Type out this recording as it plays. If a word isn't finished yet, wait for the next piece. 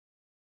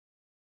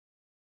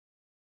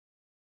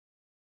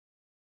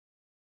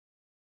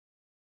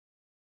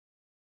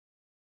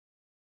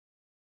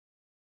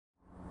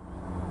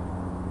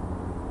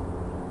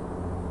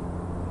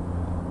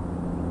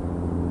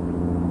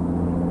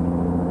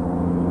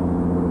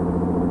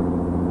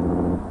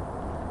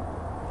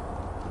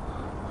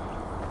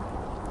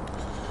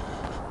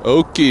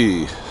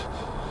Okay.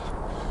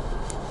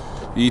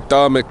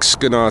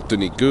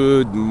 Itamexkanatani.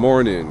 Good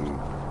morning.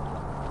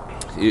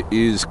 It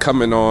is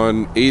coming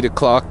on 8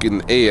 o'clock in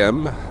the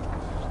AM,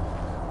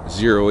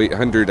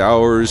 0800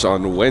 hours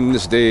on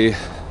Wednesday,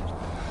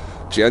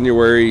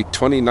 January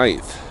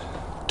 29th,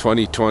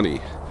 2020,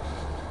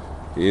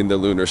 in the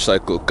lunar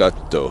cycle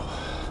Gatto,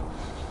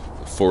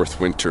 the fourth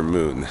winter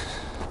moon.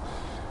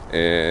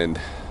 And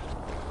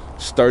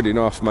starting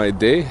off my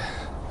day,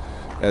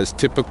 as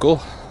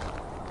typical,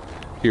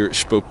 here at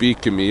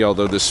Spopikami,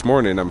 although this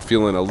morning I'm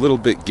feeling a little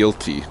bit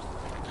guilty.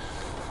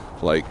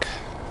 Like,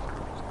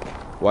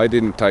 why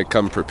didn't I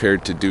come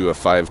prepared to do a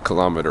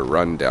 5-kilometer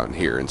run down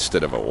here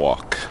instead of a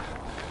walk?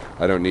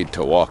 I don't need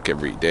to walk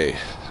every day.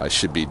 I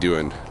should be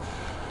doing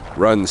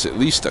runs at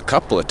least a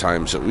couple of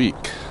times a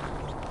week.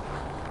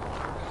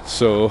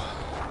 So,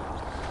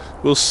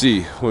 we'll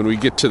see. When we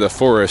get to the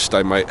forest,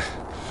 I might,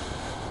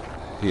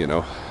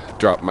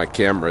 drop my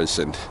cameras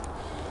and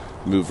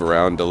move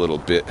around a little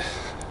bit.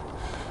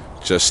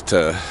 Just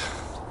to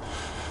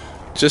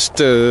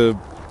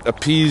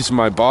appease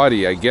my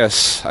body, I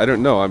guess. I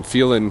don't know. I'm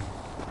feeling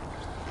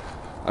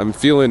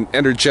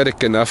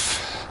energetic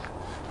enough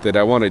that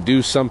I want to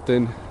do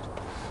something,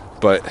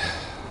 but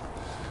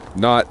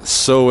not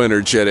so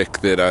energetic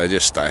that I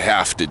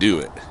have to do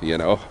it,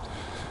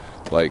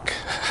 Like,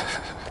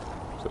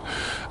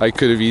 I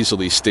could have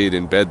easily stayed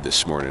in bed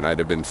this morning. I'd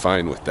have been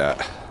fine with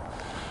that.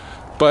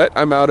 But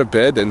I'm out of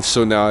bed, and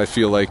so now I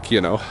feel like,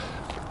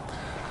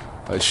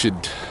 I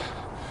should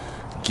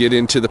get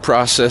into the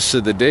process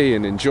of the day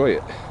and enjoy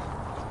it.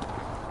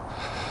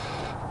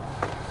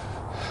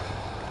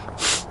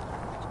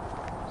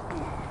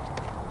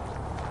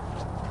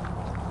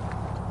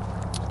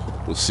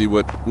 We'll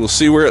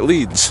see where it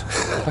leads.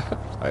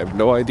 I have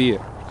no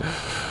idea.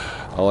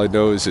 All I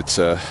know is it's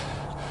a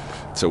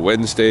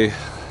Wednesday.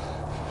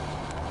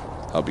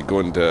 I'll be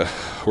going to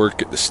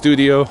work at the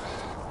studio.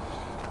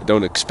 I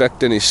don't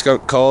expect any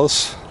skunk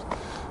calls.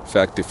 In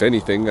fact, if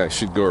anything, I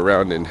should go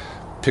around and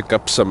pick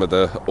up some of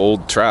the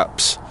old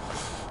traps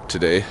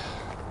today.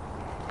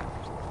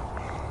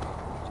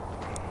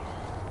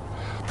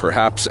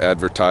 Perhaps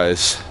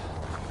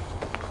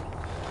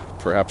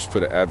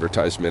put an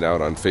advertisement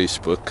out on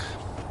Facebook,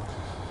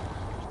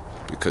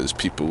 because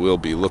people will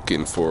be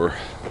looking for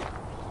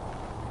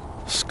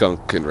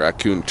skunk and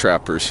raccoon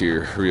trappers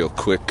here real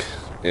quick,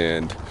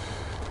 and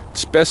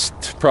it's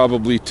best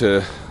probably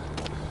to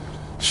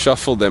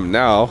shuffle them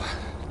now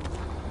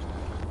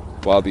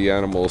while the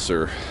animals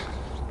are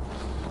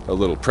a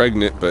little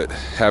pregnant but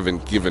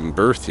haven't given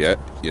birth yet,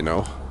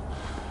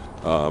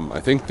 I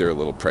think they're a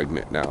little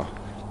pregnant now,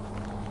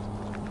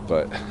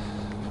 but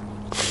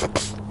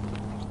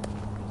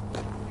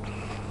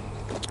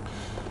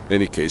in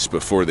any case,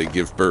 before they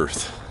give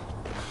birth,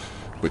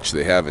 which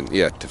they haven't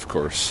yet, of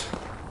course.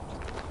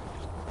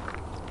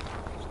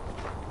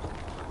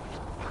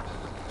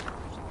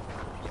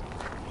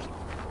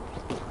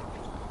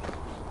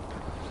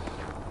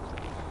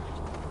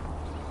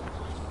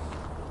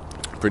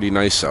 Pretty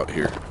nice out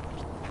here.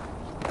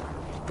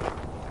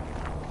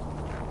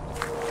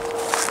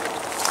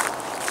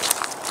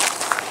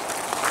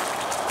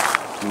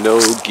 No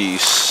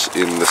geese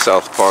in the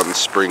South Pond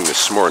Spring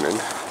this morning.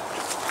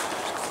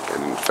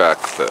 And in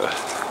fact, the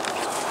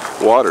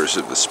waters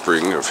of the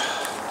spring have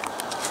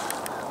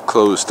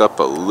closed up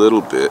a little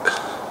bit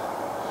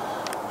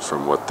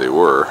from what they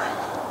were.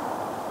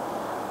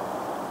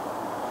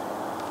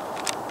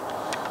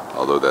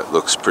 Although that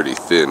looks pretty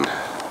thin.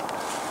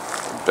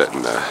 I'm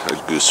betting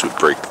a goose would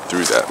break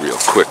through that real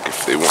quick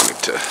if they wanted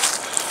to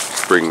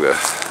bring the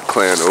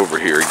clan over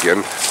here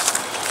again.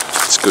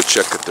 Let's go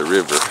check at the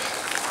river,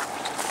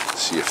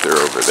 see if they're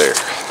over there.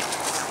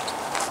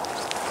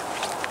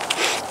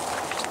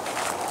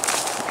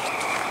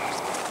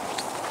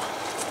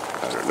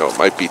 I don't know, it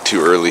might be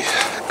too early,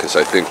 because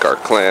I think our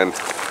clan,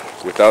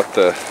 without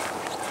the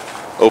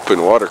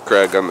open water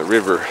crag on the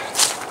river,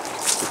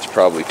 it's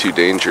probably too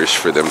dangerous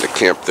for them to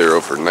camp there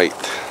overnight.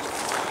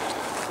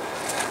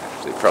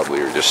 They probably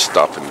are just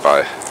stopping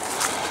by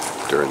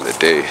during the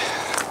day,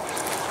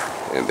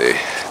 and they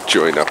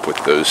join up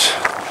with those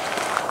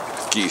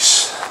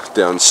geese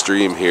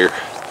downstream here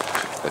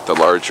at the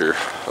larger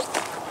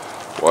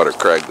water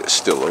crag that's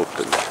still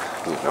open,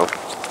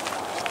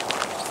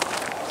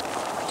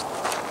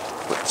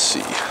 Let's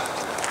see.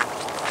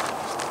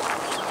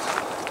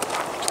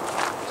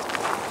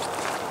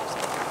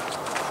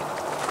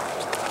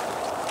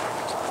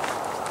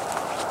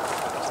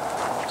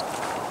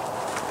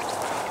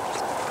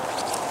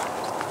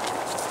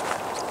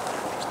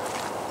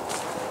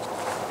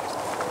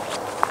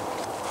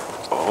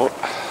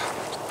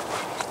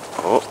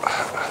 Oh,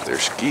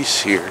 there's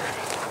geese here.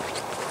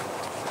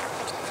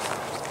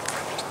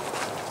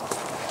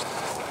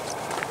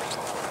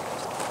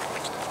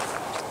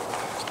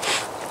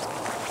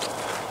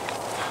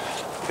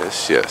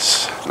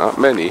 Yes, not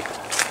many.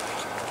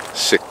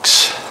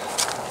 Six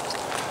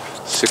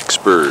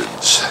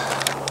birds.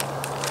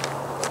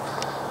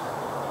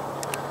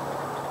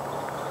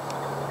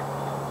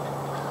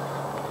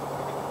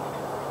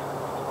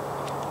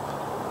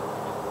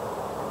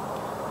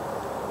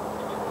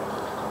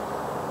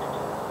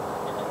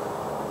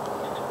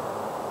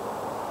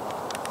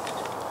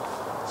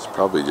 It's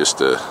probably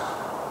just a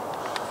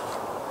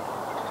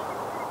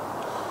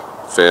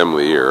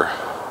family or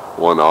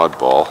one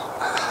oddball.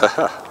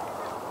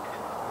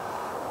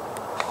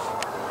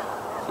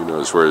 Who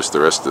knows where's the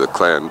rest of the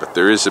clan, but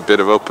there is a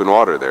bit of open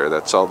water there.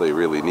 That's all they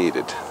really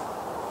needed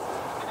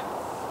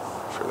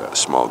for that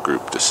small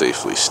group to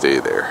safely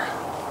stay there.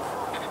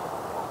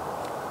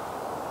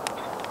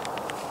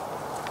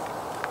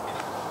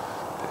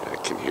 I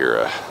can hear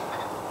a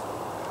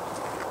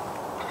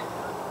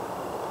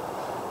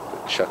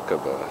chuck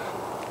of a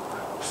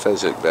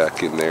pheasant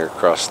back in there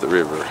across the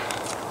river.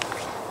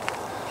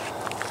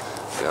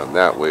 Down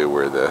that way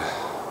where the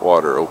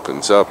water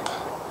opens up,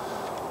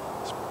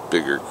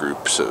 bigger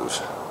groups of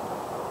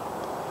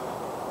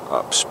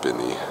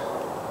opspinny.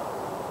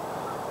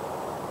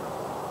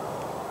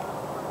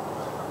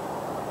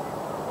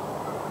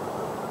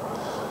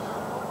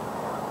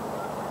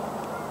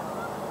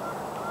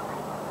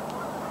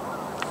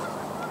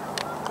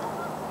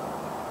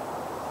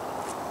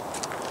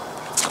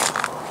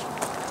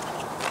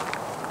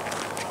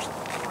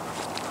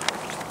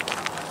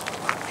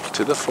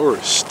 To the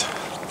forest.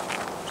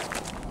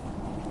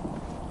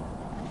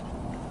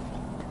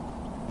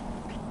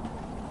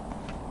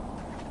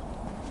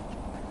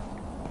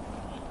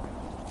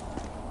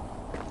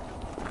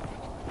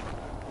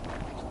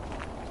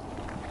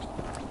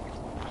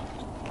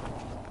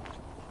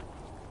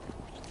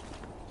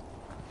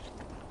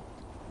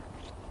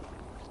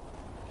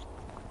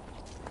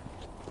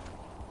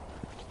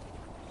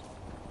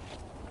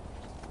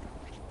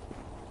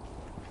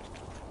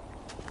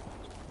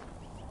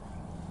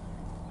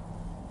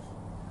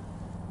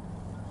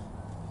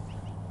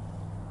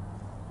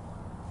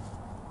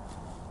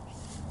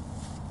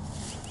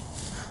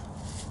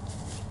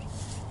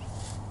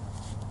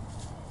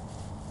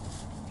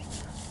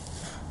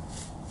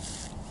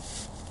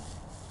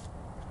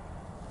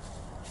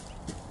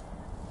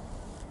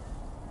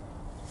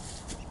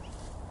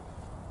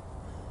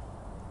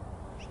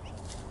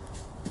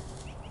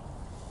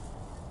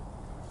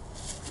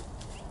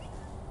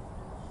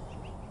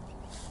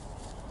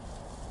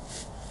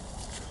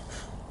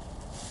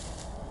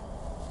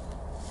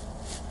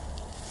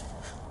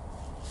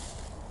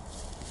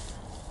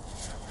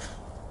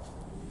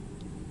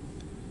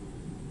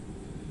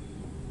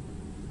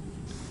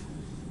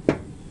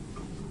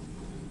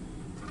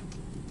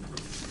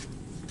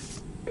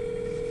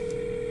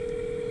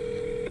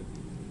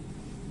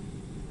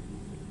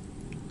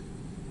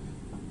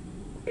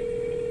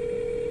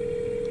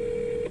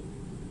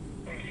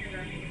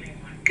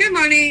 Good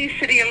morning,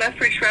 City of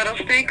Lethbridge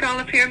Rattlesnake.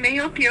 Olive here. May I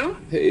help you?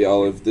 Hey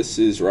Olive, this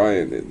is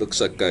Ryan. It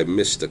looks like I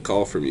missed a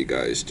call from you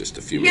guys just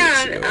a few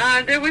minutes ago.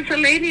 Yeah, there was a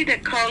lady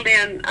that called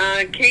in,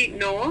 Kate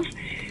Knowles.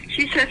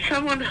 She said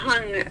someone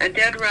hung a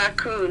dead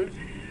raccoon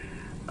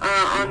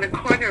on the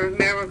corner of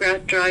Mayor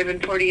McGrath Drive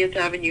and 40th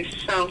Avenue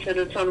South, and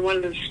it's on one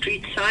of the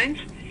street signs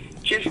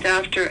just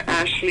after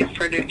Ashley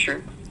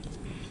Furniture.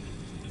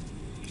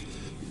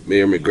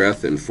 Mayor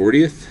McGrath and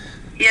 40th?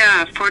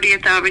 Yeah,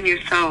 40th Avenue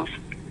South.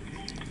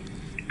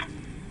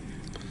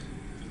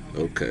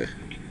 Okay.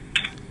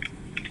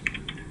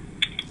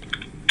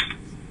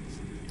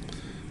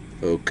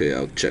 Okay,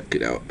 I'll check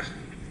it out.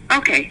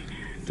 Okay.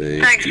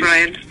 Thanks, you.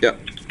 Ryan. Yep.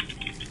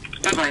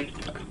 Bye-bye.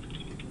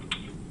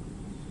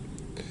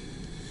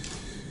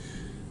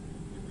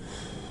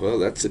 Well,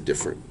 that's a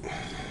different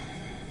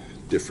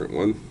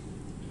one.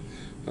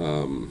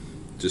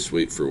 Just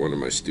wait for one of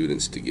my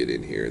students to get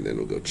in here and then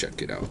we'll go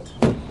check it out.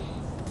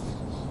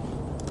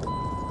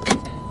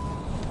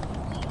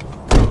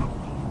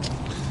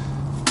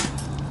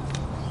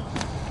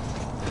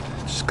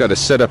 Just got to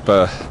set up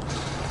a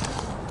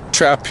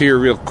trap here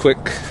real quick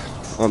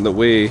on the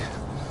way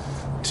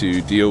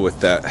to deal with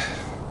that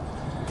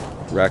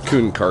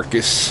raccoon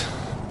carcass.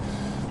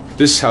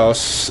 This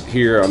house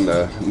here on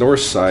the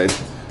north side,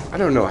 I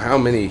don't know how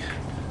many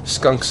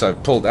skunks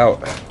I've pulled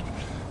out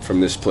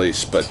from this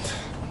place, but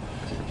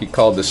he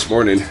called this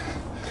morning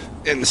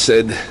and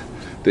said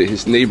that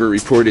his neighbor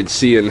reported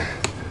seeing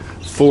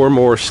 4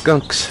 more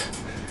skunks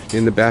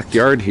in the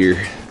backyard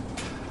here.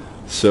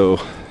 So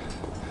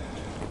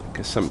I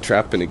guess I'm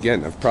trapping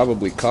again. I've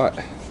probably caught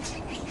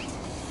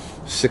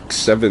 6,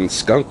 7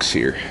 skunks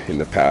here in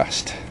the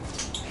past,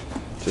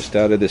 just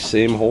out of the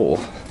same hole.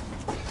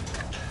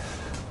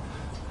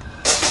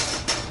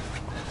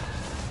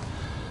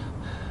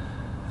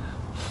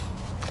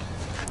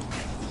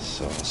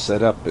 So I'll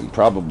set up and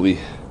probably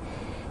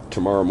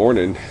tomorrow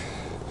morning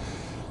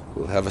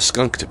we'll have a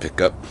skunk to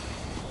pick up.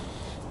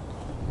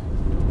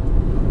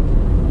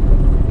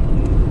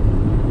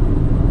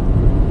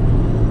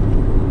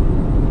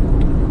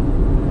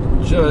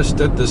 Just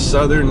at the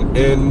southern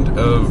end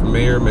of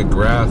Mayor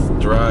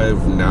McGrath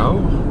Drive now,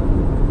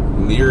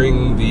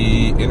 nearing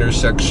the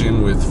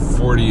intersection with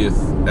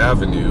 40th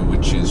Avenue,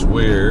 which is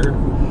where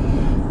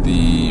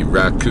the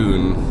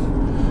raccoon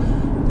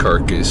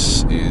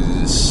carcass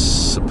is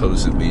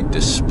supposedly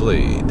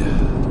displayed.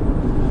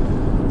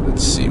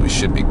 Let's see, we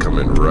should be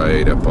coming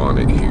right up on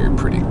it here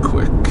pretty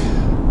quick.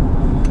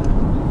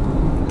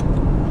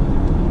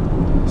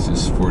 This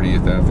is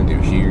 40th Avenue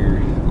here.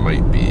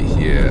 might be,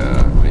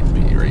 yeah, it might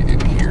be right in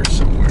here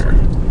somewhere.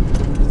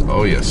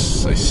 Oh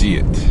yes, I see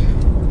it.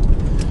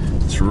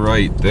 It's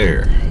right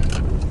there.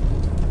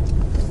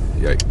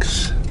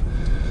 Yikes.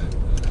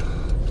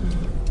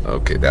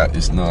 Okay, that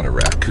is not a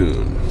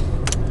raccoon.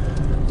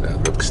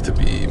 That looks to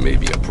be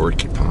maybe a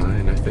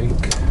porcupine, I think.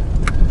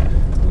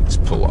 Let's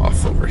pull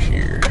off over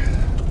here.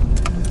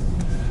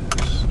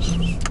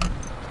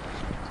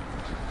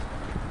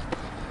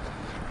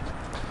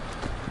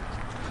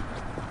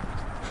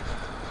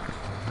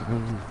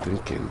 I'm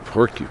thinking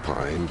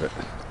porcupine, but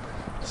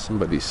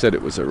somebody said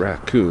it was a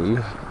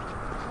raccoon.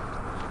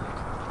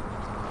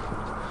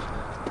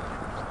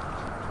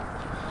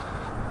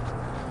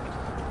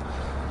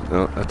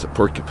 No, that's a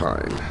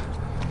porcupine.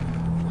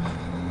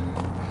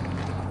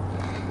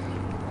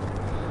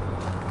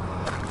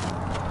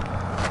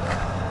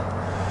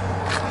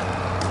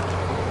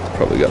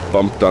 Probably got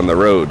bumped on the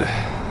road.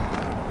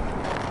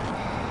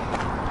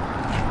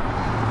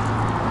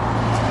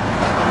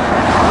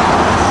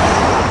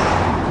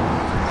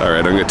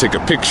 Alright, I'm going to take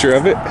a picture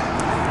of it.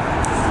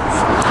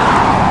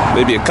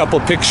 Maybe a couple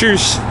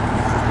pictures.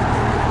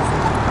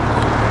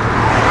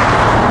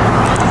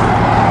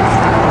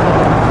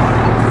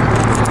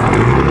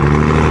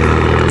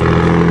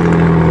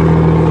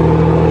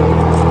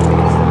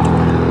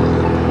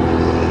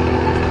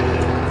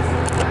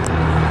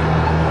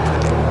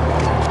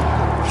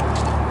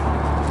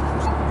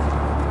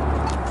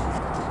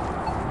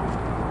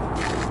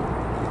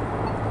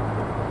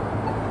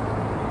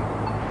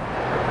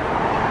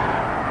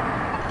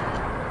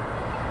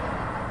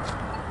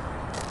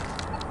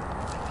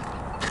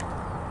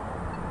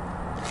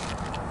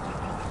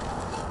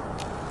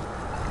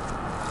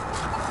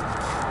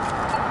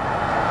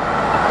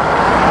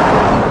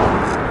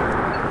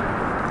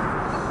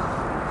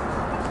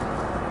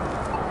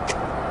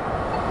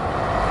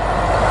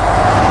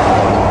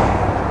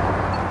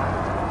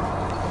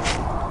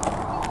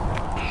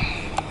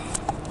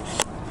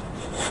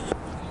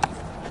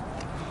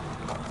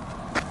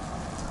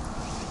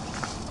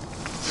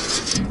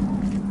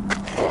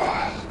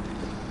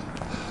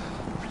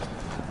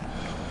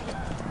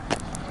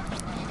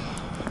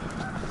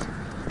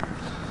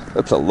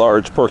 That's a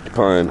large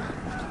porcupine.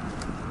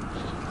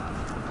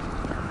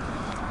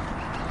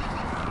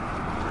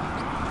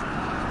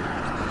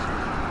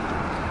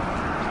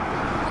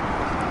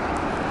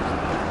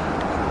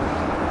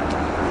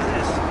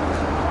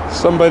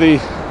 Somebody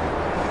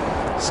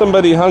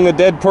hung a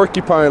dead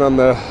porcupine on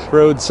the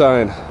road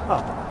sign.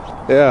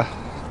 Oh. Yeah.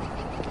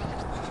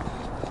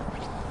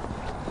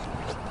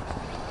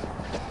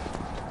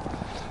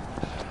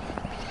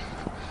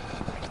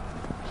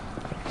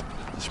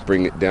 Let's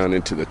bring it down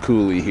into the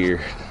coulee here.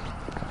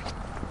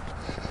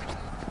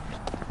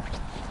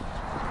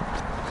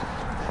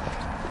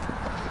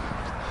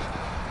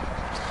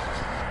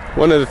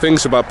 One of the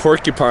things about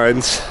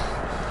porcupines,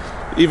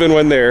 even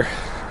when they're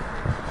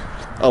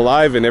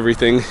alive and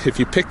everything, if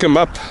you pick them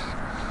up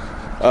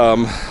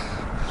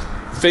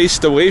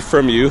faced away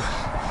from you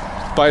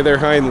by their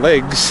hind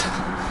legs,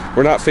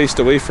 or not faced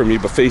away from you,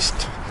 but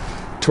faced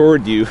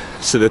toward you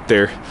so that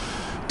their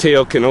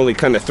tail can only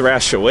kind of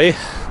thrash away.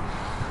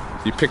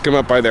 You pick them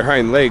up by their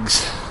hind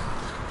legs,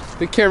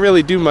 they can't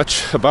really do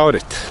much about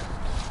it.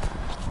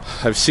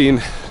 I've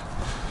seen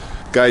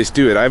guys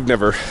do it. I've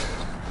never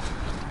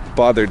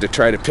bothered to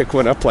try to pick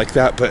one up like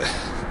that, but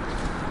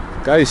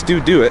guys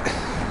do it.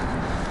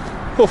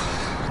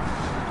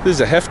 Oh, this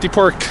is a hefty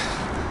porker.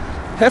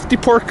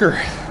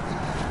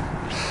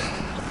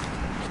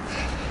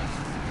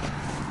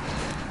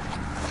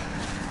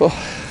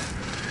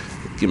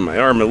 Oh, give my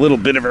arm a little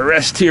bit of a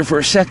rest here for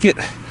a second.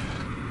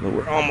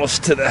 We're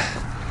almost to the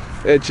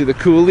edge of the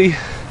coulee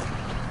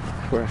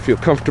where I feel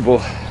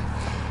comfortable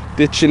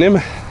ditching him.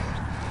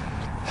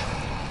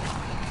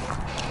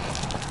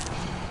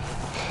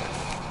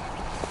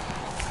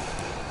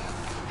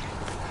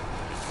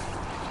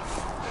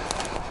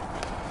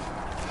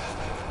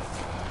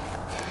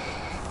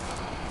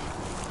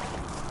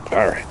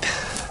 All right,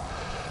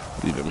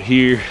 leave him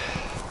here.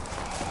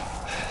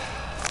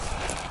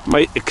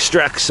 Might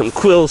extract some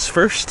quills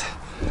first,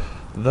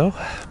 though,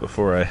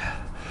 before I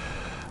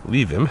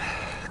leave him,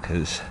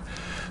 because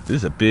this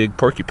is a big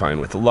porcupine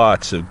with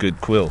lots of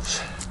good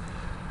quills.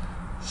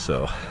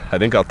 So I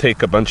think I'll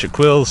take a bunch of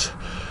quills.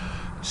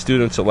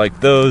 Students will like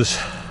those.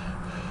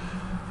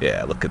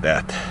 Yeah, look at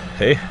that.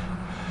 Hey,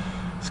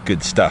 it's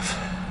good stuff.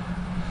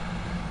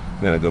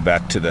 Then I'll go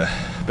back to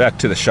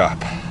the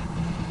shop.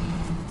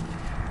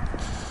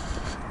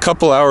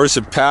 Couple hours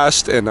have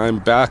passed and I'm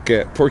back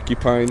at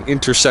Porcupine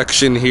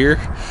intersection here.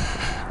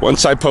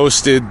 Once I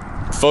posted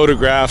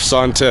photographs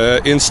onto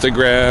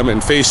Instagram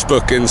and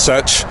Facebook and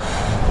such,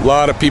 a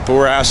lot of people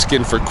were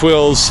asking for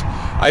quills.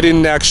 I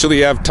didn't actually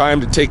have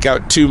time to take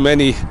out too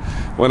many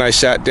when I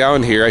sat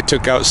down here. I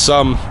took out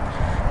some,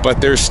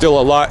 but there's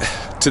still a lot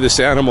to this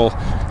animal.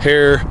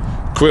 Hair,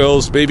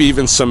 quills, maybe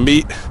even some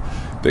meat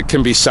that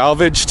can be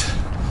salvaged.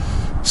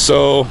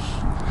 So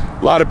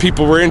a lot of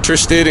people were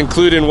interested,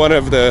 including one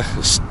of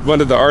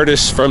the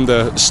artists from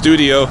the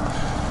studio,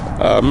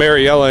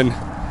 Mary Ellen,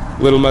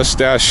 little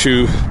mustache,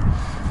 who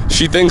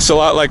she thinks a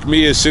lot like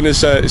me. As soon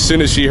as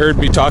she heard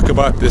me talk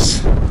about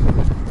this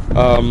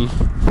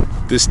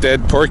this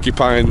dead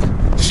porcupine,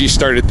 she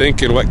started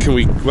thinking, what can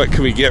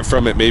we get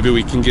from it? Maybe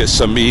we can get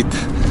some meat.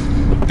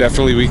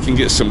 Definitely we can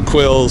get some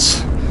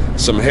quills,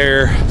 some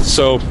hair.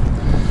 So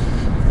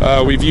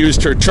we've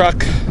used her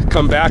truck,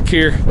 come back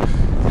here,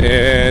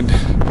 and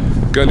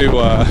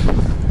gonna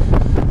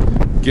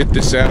get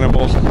this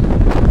animal.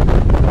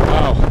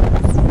 Wow,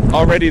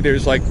 already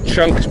there's like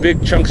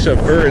big chunks of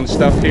fur and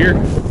stuff here.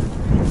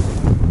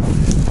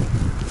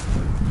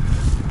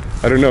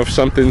 I don't know if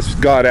something's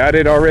got at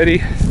it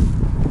already.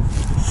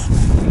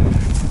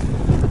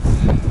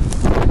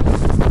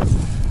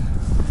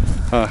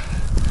 Huh.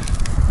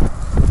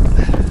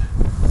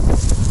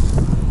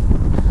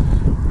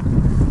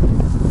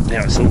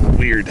 Yeah, it's a little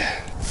weird.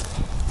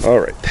 All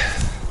right.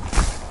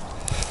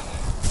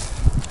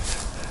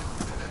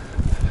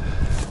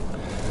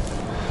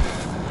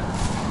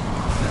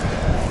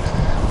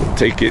 We'll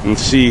take it and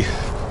see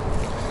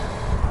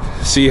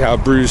how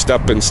bruised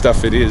up and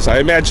stuff it is. I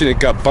imagine it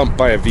got bumped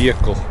by a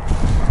vehicle,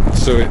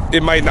 so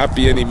it might not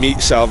be any meat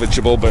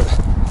salvageable, but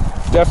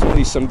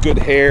definitely some good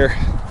hair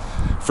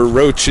for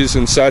roaches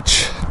and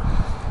such.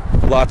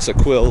 Lots of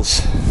quills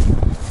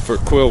for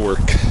quill work.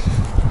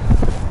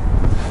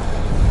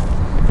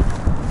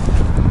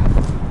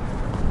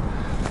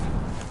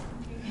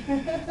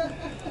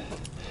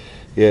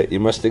 Yeah, you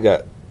must have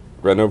got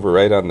run over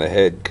right on the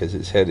head, because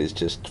his head is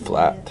just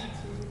flat.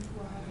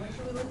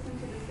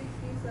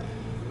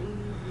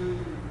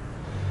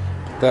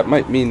 That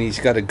might mean he's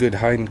got a good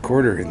hind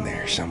quarter in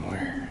there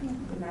somewhere.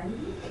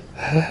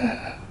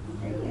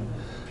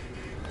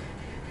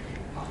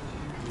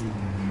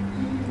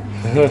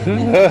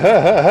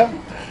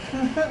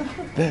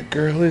 That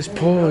girl is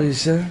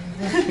poison.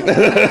 But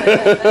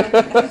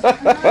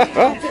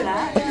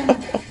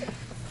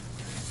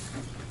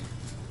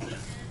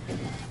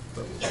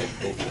we'll take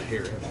both the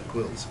hair and the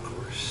quills, of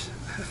course.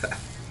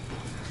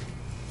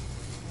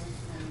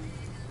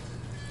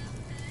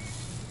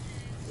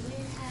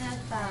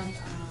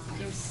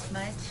 Your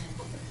smudge,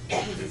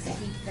 you just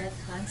keep that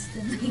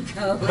constantly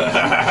going.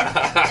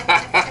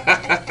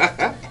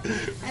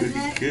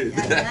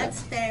 I'm not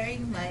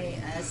sparing my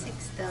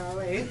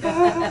 $6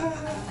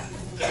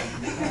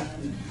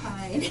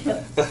 fine.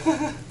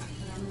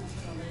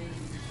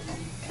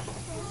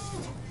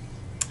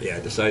 Yeah, I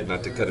decided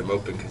not to cut him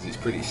open because he's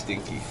pretty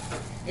stinky.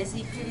 Is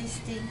he pretty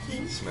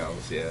stinky?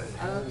 Smells, yeah.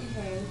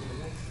 Okay.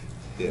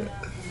 Yeah.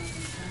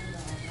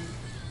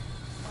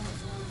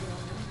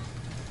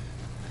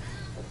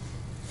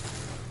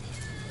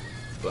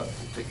 But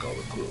we'll take all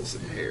the quills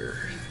and hair.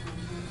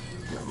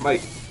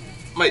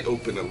 Might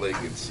open a leg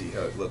and see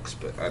how it looks,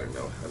 but I don't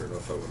know. I don't know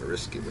if I want to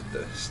risk it with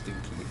the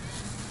stinky.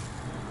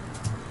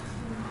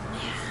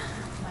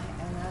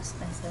 I lost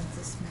my sense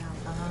of smell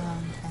a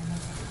long time ago.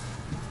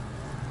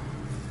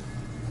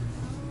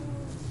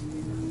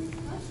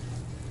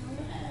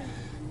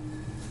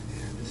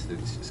 Yeah, this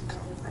thing's just come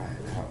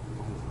right out.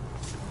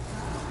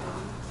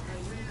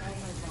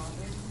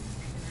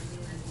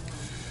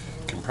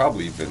 Can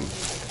probably even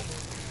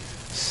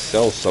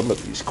sell some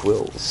of these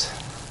quills.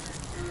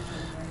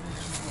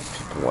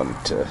 People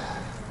wanted to.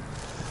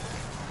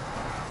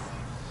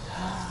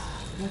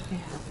 Look at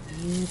how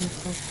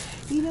beautiful.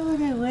 You know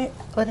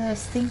what I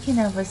was thinking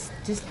of was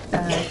just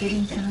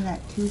getting some of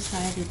that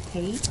two-sided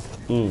tape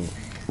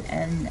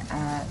and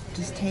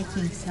just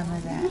taking some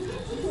of that.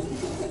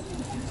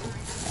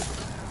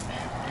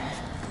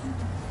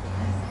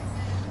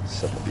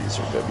 Some of these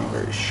are going to be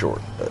very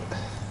short, but.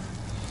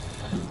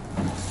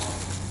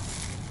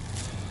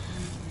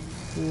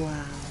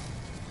 Wow.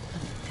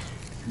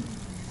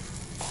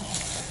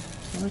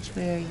 Which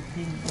way are you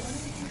putting this?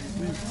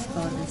 Let's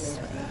go this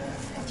way.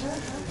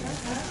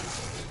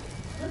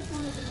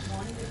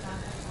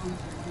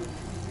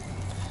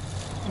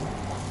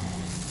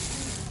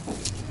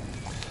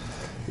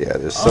 Yeah,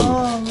 there's some.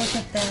 Oh, look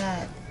at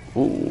that.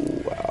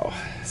 Ooh, wow.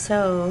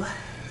 So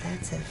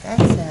that's a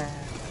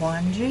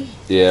quandary.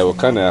 Yeah, we'll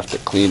kind of have to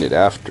clean it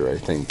after, I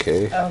think,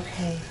 eh?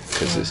 Okay.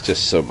 Because there's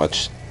just so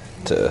much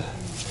to.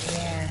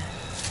 Yeah.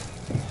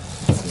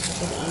 See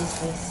if we can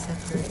easily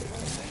separate.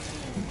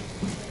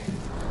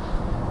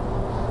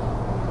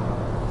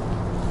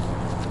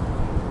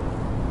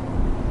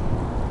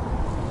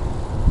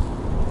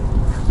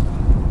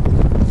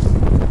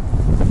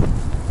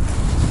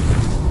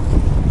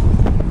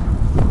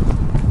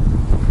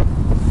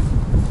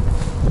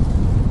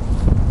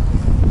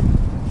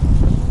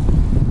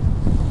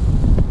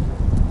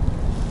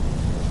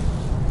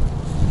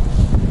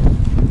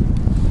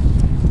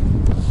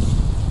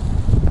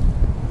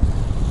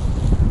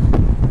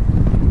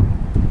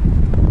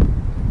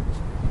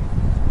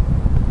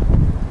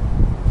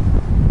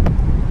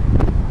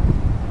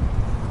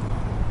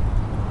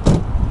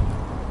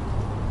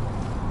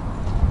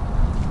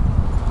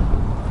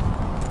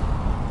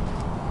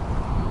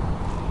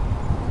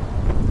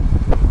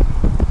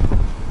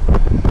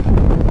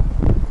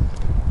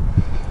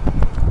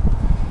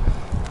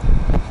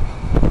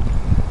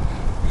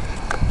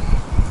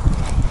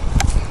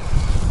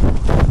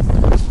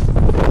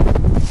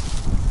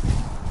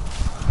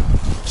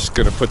 just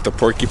gonna put the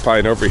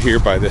porcupine over here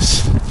by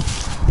this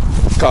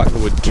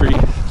cottonwood tree.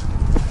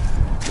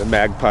 The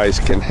magpies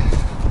can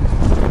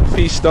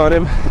feast on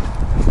him,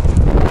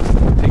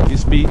 pick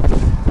his meat,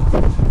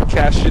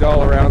 cache it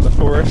all around the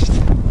forest,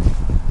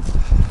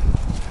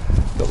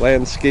 the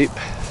landscape.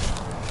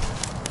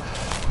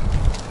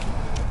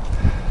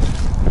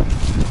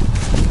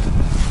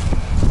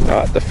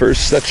 Not the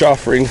first such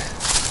offering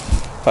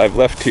I've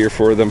left here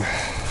for them.